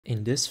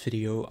In this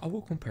video, I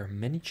will compare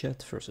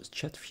Manychat versus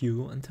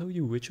Chatfuel and tell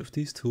you which of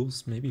these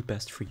tools may be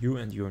best for you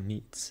and your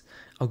needs.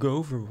 I'll go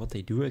over what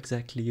they do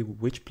exactly,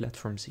 which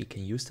platforms you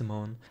can use them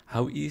on,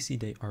 how easy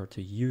they are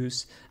to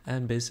use,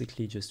 and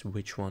basically just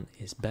which one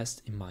is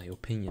best in my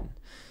opinion.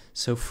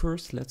 So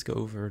first, let's go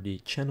over the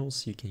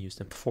channels you can use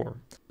them for.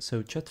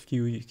 So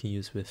Chatfuel you can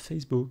use with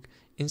Facebook,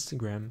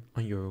 Instagram,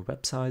 on your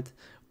website,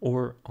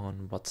 or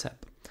on WhatsApp.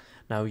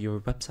 Now your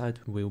website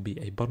will be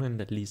a button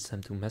that leads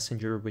them to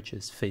Messenger, which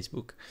is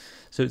Facebook.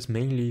 So it's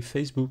mainly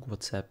Facebook,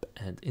 WhatsApp,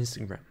 and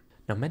Instagram.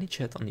 Now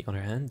Manychat on the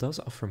other hand does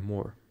offer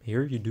more.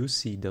 Here you do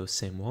see those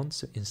same ones,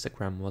 so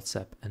Instagram,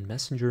 WhatsApp, and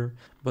Messenger,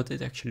 but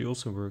it actually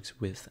also works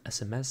with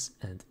SMS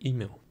and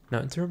email. Now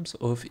in terms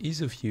of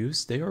ease of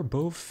use, they are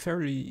both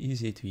fairly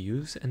easy to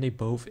use and they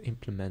both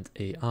implement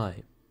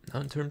AI. Now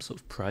in terms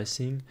of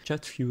pricing,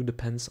 Chatfuel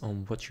depends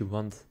on what you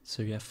want.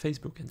 So you have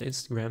Facebook and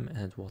Instagram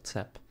and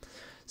WhatsApp.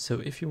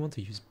 So if you want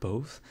to use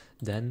both,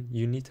 then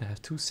you need to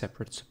have two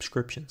separate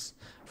subscriptions.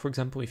 For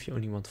example, if you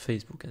only want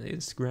Facebook and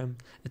Instagram,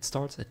 it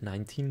starts at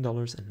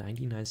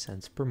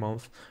 $19.99 per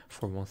month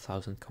for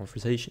 1,000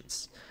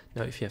 conversations.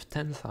 Now if you have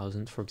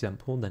 10,000, for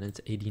example, then it's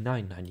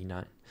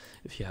 $89.99.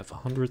 If you have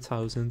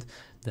 100,000,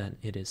 then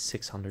it is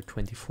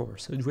 $624.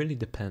 So it really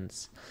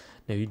depends.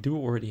 Now you do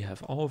already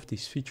have all of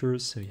these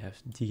features, so you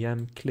have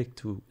DM, click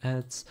to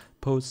ads,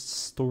 posts,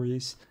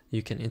 stories.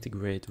 You can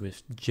integrate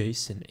with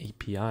JSON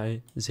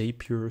API,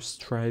 Zapier,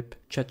 Stripe,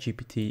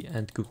 ChatGPT,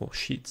 and Google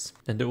Sheets.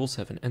 And they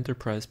also have an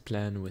enterprise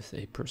plan with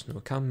a personal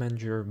account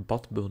manager,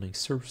 bot building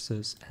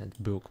services, and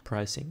bulk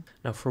pricing.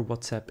 Now for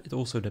WhatsApp, it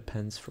also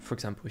depends. For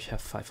example, if you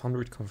have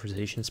 500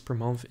 conversations per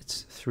month,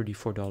 it's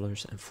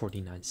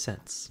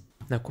 $34.49.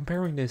 Now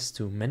comparing this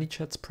to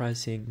Manychat's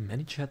pricing,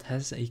 Manychat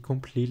has a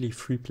completely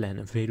free plan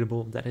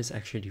available that is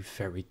actually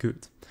very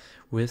good.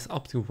 With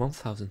up to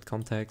 1,000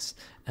 contacts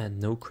and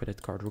no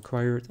credit card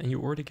required, and you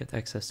already get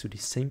access to the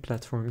same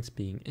platforms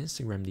being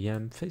Instagram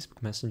DM,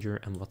 Facebook Messenger,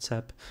 and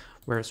WhatsApp,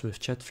 whereas with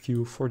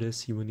Chatfuel for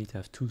this you will need to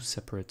have two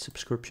separate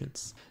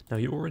subscriptions. Now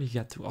you already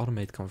get to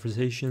automate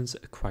conversations,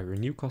 acquire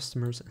new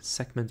customers, and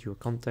segment your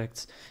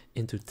contacts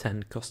into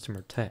 10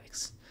 customer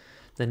tags.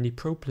 Then the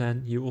Pro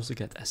plan, you also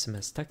get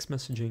SMS text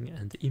messaging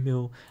and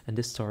email, and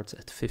this starts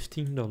at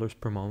 $15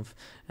 per month,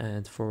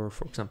 and for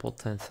example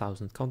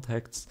 10,000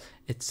 contacts,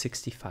 it's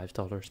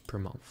 $65 per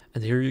month.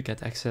 And here you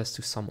get access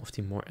to some of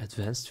the more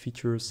advanced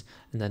features,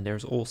 and then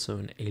there's also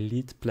an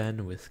elite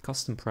plan with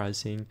custom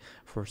pricing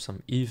for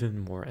some even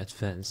more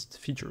advanced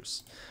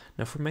features.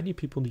 Now for many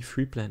people the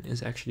free plan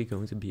is actually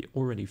going to be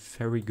already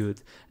very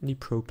good, and the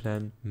Pro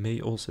plan may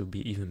also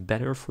be even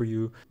better for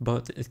you,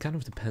 but it kind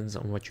of depends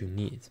on what you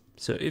need.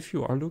 So if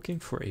you are looking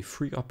for a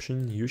free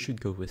option, you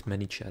should go with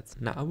Manychat.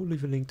 Now I will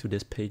leave a link to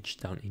this page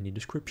down in the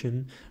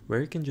description where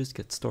you can just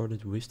get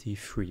started with the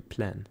free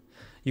plan.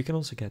 You can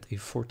also get a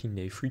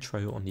 14-day free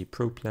trial on the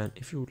Pro plan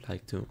if you would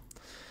like to.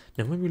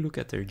 Now when we look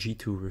at their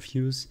G2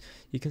 reviews,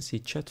 you can see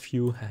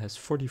Chatfuel has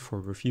 44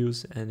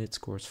 reviews and it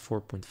scores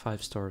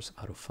 4.5 stars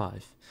out of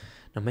 5.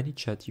 Now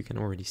Manychat, you can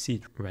already see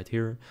it right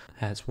here,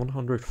 has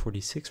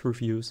 146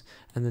 reviews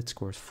and it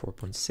scores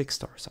 4.6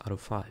 stars out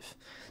of 5.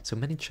 So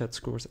Manychat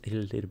scores a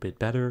little bit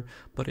better,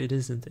 but it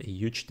isn't a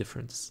huge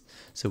difference.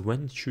 So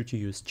when should you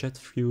use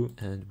Chatfuel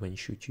and when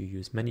should you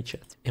use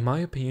Manychat? In my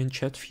opinion,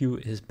 Chatfuel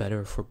is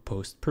better for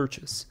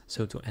post-purchase,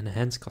 so to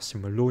enhance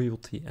customer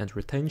loyalty and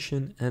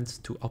retention and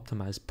to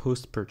optimize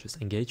post-purchase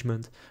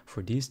engagement.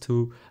 For these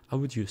two, I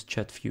would use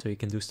Chatfuel. So you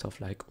can do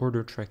stuff like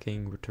order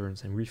tracking,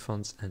 returns and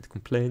refunds, and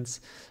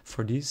complaints.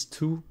 For these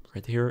two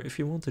right here, if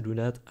you want to do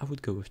that, I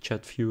would go with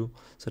Chatfuel,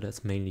 so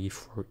that's mainly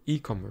for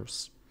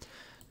e-commerce.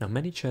 Now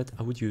Manychat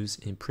I would use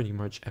in pretty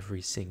much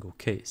every single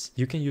case.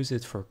 You can use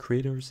it for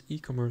creators,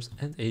 e-commerce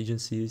and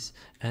agencies,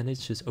 and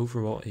it's just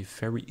overall a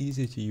very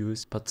easy to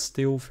use but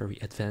still very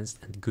advanced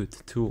and good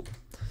tool.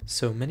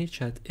 So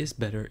Manychat is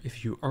better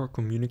if you are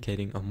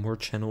communicating on more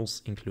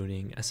channels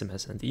including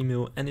SMS and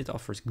email, and it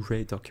offers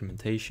great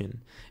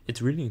documentation.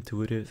 It's really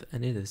intuitive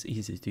and it is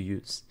easy to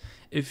use.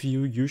 If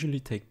you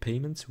usually take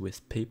payments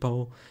with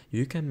PayPal,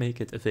 you can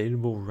make it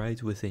available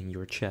right within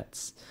your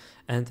chats.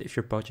 And if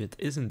your budget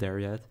isn't there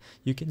yet,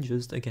 you can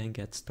just again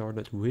get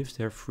started with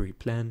their free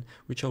plan,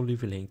 which I'll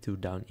leave a link to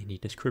down in the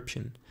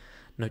description.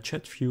 Now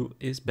Chatfuel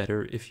is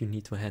better if you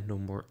need to handle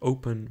more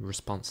open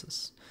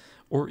responses,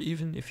 or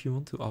even if you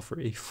want to offer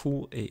a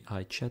full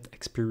AI chat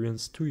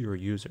experience to your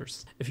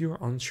users. If you are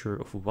unsure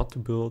of what to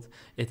build,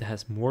 it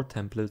has more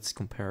templates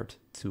compared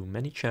to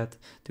Manychat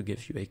to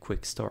give you a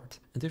quick start.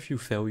 And if you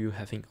value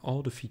having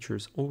all the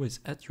features always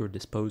at your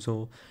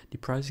disposal, the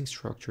pricing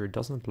structure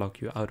doesn't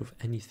lock you out of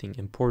anything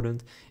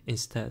important,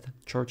 instead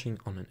charging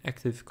on an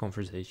active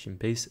conversation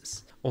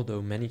basis.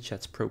 Although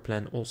Manychat's Pro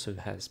plan also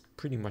has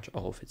pretty much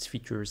all of its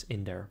features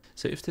in there.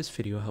 So if this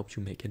video helped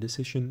you make a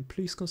decision,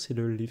 please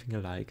consider leaving a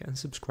like and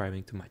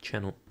subscribing to my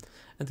channel.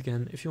 And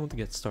again, if you want to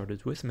get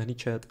started with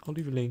Manychat, I'll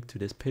leave a link to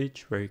this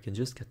page where you can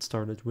just get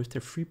started with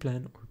their free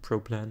plan or Pro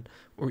plan,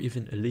 or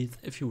even Elite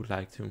if you would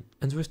like to.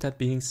 And with that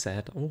being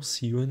said, I will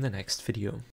see you in the next video.